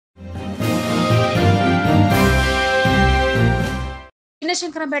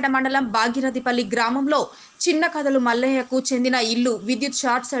చిన్నశంకరంపేట మండలం భాగీరథిపల్లి గ్రామంలో చిన్న కథలు మల్లయ్యకు చెందిన ఇల్లు విద్యుత్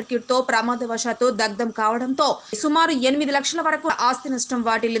షార్ట్ సర్క్యూట్ తో ప్రమాదవశాత్తు దగ్ధం కావడంతో సుమారు 8 లక్షల వరకు ఆస్తి నష్టం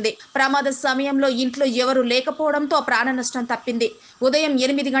వాటిల్లింది. ప్రమాద సమయంలో ఇంట్లో ఎవరు లేకపోవడంతో ప్రాణ నష్టం తప్పింది. ఉదయం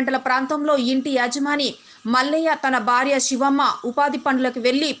 8 గంటల ప్రాంతంలో ఇంటి యజమాని మల్లయ్య తన భార్య శివమ్మ ఉపాధి పనులకు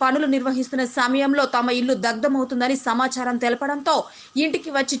వెళ్లి పనులు నిర్వహిస్తున్న సమయంలో తమ ఇల్లు దగ్ధమవుతుందని సమాచారం తెలపడంతో ఇంటికి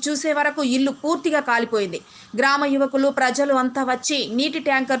వచ్చి చూసే వరకు ఇల్లు పూర్తిగా కాలిపోయింది. గ్రామ యువకులు ప్రజలు అంతా వచ్చి నీటి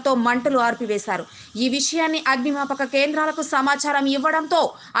ట్యాంకర్తో మంటలు ఆర్పివేశారు. ఈ విషయాన్ని అగ్నిమాపక కేంద్రాలకు సమాచారం ఇవ్వడంతో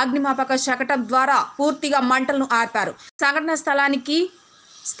అగ్నిమాపక శకటం ద్వారా పూర్తిగా మంటలను ఆర్పారు. సంఘటన స్థలానికి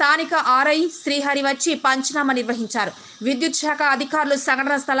స్థానిక ఆర్ఐ శ్రీహరి వచ్చి పంచనామా నిర్వహించారు. విద్యుత్ శాఖ అధికారులు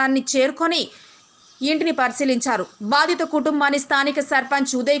సంఘటన స్థలాన్ని చేరుకొని ఇంటిని పరిశీలించారు. బాధిత కుటుంబాన్ని స్థానిక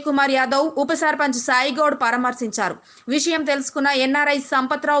సర్పంచ్ ఉదయ్ కుమార్ యాదవ్, ఉప సర్పంచ్ సాయిగౌడ్ పరామర్శించారు. విషయం తెలుసుకున్న ఎన్ఆర్ఐ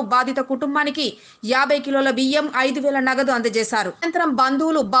సంపత్రావు బాధిత కుటుంబానికి 50 కిలోల బియ్యం, 5,000 నగదు అందజేశారు. అనంతరం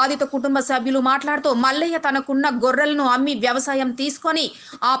బంధువులు, బాధిత కుటుంబ సభ్యులు మాట్లాడుతూ మల్లయ్య తనకున్న గొర్రెలను అమ్మి వ్యవసాయం తీసుకొని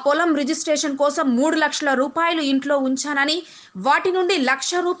ఆ పొలం రిజిస్ట్రేషన్ కోసం 3 లక్షల రూపాయలు ఇంట్లో ఉంచానని, వాటి నుండి 1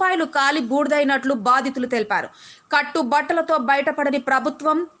 లక్ష రూపాయలు కాలి బూడిదైనట్లు బాధితులు తెలిపారు. కట్టుబట్టలతో బయటపడని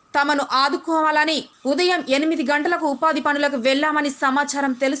ప్రభుత్వం తమను ఆదుకోవాలని ఉదయం 8 గంటలకు ఉపాధి పనులకు వెళ్లామని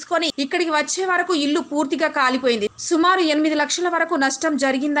సమాచారం తెలుసుకొని ఇక్కడికి వచ్చే వరకు ఇల్లు పూర్తిగా కాలిపోయింది. సుమారు 8 లక్షల వరకు నష్టం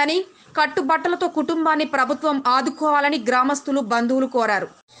జరిగిందని, కట్టుబట్టలతో కుటుంబాన్ని ప్రభుత్వం ఆదుకోవాలని గ్రామస్తులు, బంధువులు కోరారు.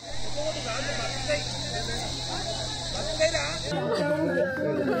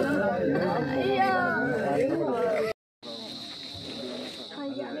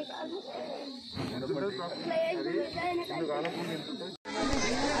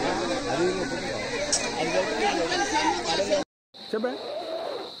 చెప్పే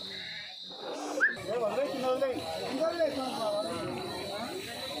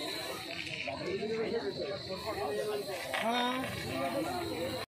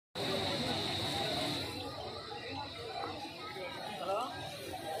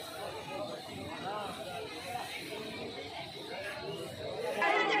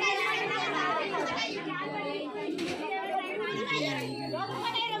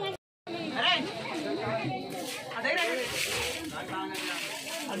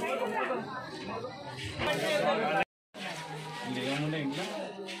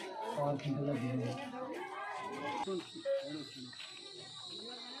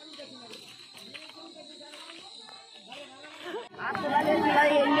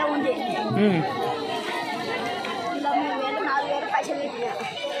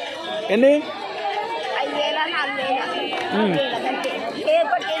ఎన్ని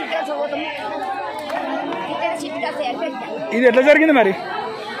ఇది ఎట్లా జరిగింది మరి?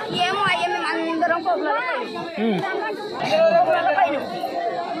 ఏమో అయ్యా మేము అందరం కోపులలో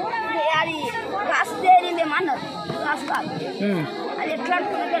అది కాసు తేరి మేము అన్నారు. కాసు కాదు అది ఎట్లా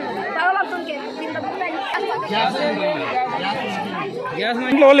తగలవుతుంది.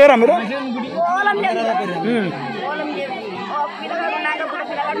 ఇంట్లో లేరా మీరు? ఓలం లేదు, ఓలం లేదు. పిల్లగాడు నాన్న కూడా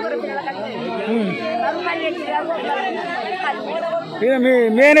పిల్లగాడు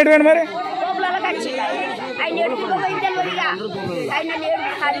మెయిన్ ఎటువంటి మరి కోపులలో కచ్చి ఆయన ఎడుపులో తెలియదుగా ఆయన లేడు.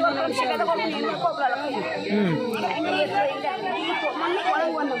 ఖాళీ కోపులలో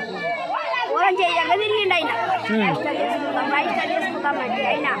ఓలం చేయగా తిరిగిండు. ఆయన రైస్టర్ చేసుకుందామంటే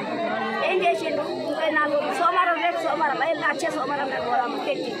ఆయన ఏం చేసిండు? 4 సోమవారం, రేపు సోమవారం, వచ్చే సోమవారం ఓలం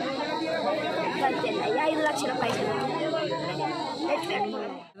పెట్టి 5 లక్షల పైసలు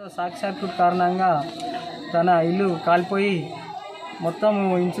షార్ట్ సర్క్యూట్ కారణంగా తన ఇల్లు కాలిపోయి మొత్తం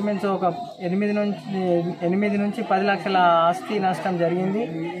ఇంచుమించు ఒక 8 నుంచి 10 లక్షల ఆస్తి నష్టం జరిగింది.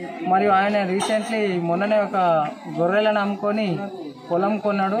 మరియు ఆయన రీసెంట్లీ మొన్ననే ఒక గొర్రెలను అమ్ముకొని పొలం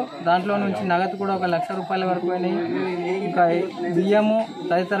కొన్నాడు. దాంట్లో నుంచి నగదు కూడా 1 లక్ష రూపాయల వరకు పోయినాయి. ఇంకా బియ్యము,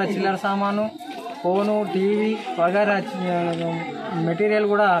 తదితర చిల్లర సామాను, ఫోను, టీవీ వగైరా మెటీరియల్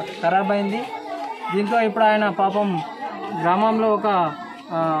కూడా ఖరాబ్ అయింది. దీంతో ఇప్పుడు ఆయన పాపం గ్రామంలో ఒక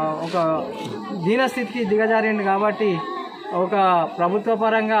దీనస్థితికి దిగజారింది. కాబట్టి ఒక ప్రభుత్వ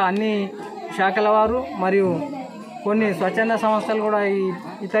పరంగా అన్ని శాఖల వారు మరియు కొన్ని స్వచ్ఛంద సంస్థలు కూడా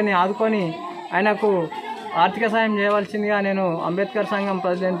ఇతన్ని ఆదుకొని ఆయనకు ఆర్థిక సాయం చేయవలసిందిగా నేను అంబేద్కర్ సంఘం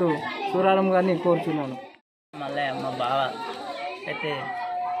ప్రెసిడెంట్ సూరారం గారిని కోరుచున్నాను. మళ్ళీ మా బావ అయితే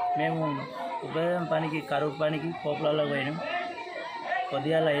మేము ఉపాధి పనికి, కరువు పనికి కోపులలో పోయినాం.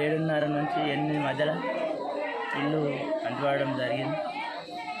 పొద్దుగాల 7:30 నుంచి 8 మధ్యలో ఇల్లు అంటువాడడం జరిగింది.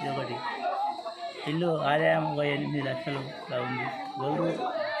 ఇది ఒకటి. ఇల్లు ఆదాయం 8 లక్షలుగా ఉంది. గోల్రు,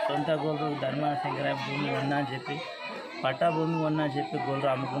 సొంత గోల్రు ధర్మశంకర భూమి ఉన్నా అని చెప్పి, పట్టా భూమి ఉన్నా అని చెప్పి గోల్రు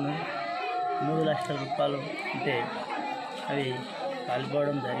అమ్ముకున్నాం. 3 లక్షల రూపాయలు అంటే అవి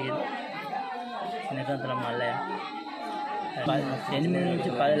కాలిపోవడం జరిగింది. చిన్నకంతల మల్లయ్య 8 నుంచి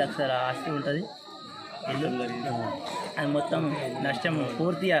 10 లక్షల ఆస్తి ఉంటుంది ఇల్లు. అది మొత్తం నష్టం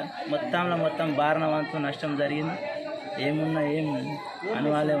పూర్తిగా మొత్తం బారణవంతం నష్టం జరిగింది. ఏమున్నా ఏం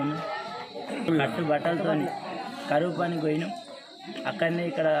అనువాలే ఉన్నా కట్టు బట్టలతో కరువు పనికి పోయినాం. అక్కడనే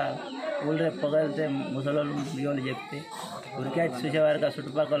ఇక్కడ ఊళ్ళో పొగలితే ముసలోళ్ళు బియ్యోళ్ళు చెప్తే ఉరికే చూసేవారికి ఆ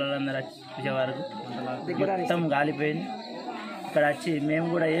చుట్టుపక్కల వాళ్ళందరూ వచ్చి చూసేవారికి మొత్తం గాలిపోయింది. ఇక్కడ వచ్చి మేము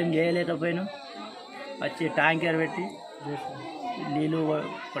కూడా ఏం చేయలేకపోయినాం. వచ్చి ట్యాంకర్ పెట్టి నీళ్ళు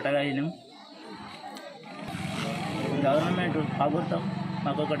కొట్టగలిగినాం. గవర్నమెంట్ ప్రభుత్వం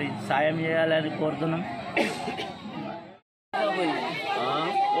మాకు ఒకటి సాయం చేయాలని కోరుతున్నాం.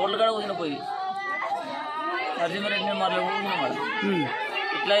 ఓట్లు కూడా కూర్చుని పోయి నరసింహారెడ్డి మరలు కూర్చున్నాం మరి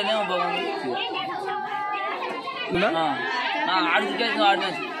ఇట్లా అయినా బాగుంది. ఆడికేసాం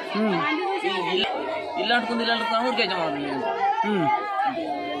ఆడికేసి ఇల్లు అంటుకుంది ఇల్లు అంటుకున్నా ఊరికేసాం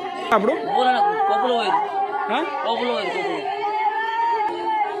అప్పుడు కోపులు పోయి కోపులు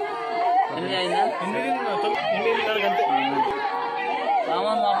ఎన్ని అయిందా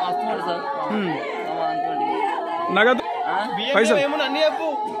సామాన్ వస్తుంది సార్. సామాన్ అంతండి నగదు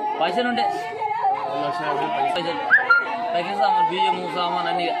పైసలు ఉంటే పైసలు సామాన్ బియ్యము సామాన్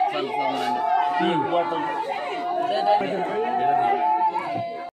అన్ని సరుకు సామాన్ అన్ని బియ్యం బాటలు.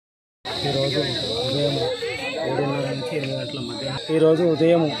 ఈరోజు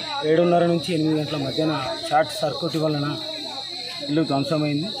ఉదయం 7:30 నుంచి 8 గంటల మధ్యన షార్ట్ సర్క్యూట్ వలన ఇల్లు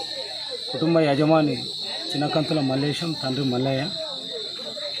ధ్వంసమైంది. కుటుంబ యజమాని చిన్నకంతుల మల్లేశం, తండ్రి మల్లయ్య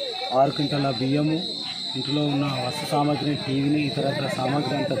 6 క్వింటాల బియ్యము, ఇంట్లో ఉన్న వస్తు సామాగ్రిని, టీవీని, ఇతరత్ర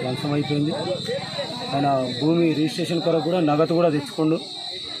సామాగ్రి అంతా ధ్వంసమైపోయింది. ఆయన భూమి రిజిస్ట్రేషన్ కొరకు కూడా నగదు కూడా తెచ్చుకోండు.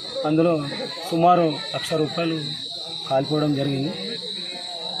 అందులో సుమారు ₹1,00,000 కాలిపోవడం జరిగింది.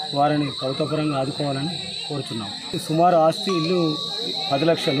 వారిని ప్రభుత్వపరంగా ఆదుకోవాలని కోరుచున్నాం. సుమారు ఆస్తి ఇల్లు 10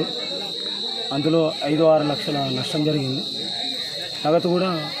 లక్షలు, అందులో 5-6 లక్షల నష్టం జరిగింది. నగదు కూడా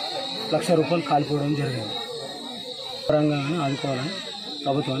 ₹1,00,000 కాలిపోవడం జరిగింది. పరంగా ఆదుకోవాలని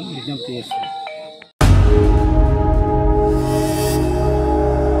ప్రభుత్వాన్ని విజ్ఞప్తి చేస్తున్నాం.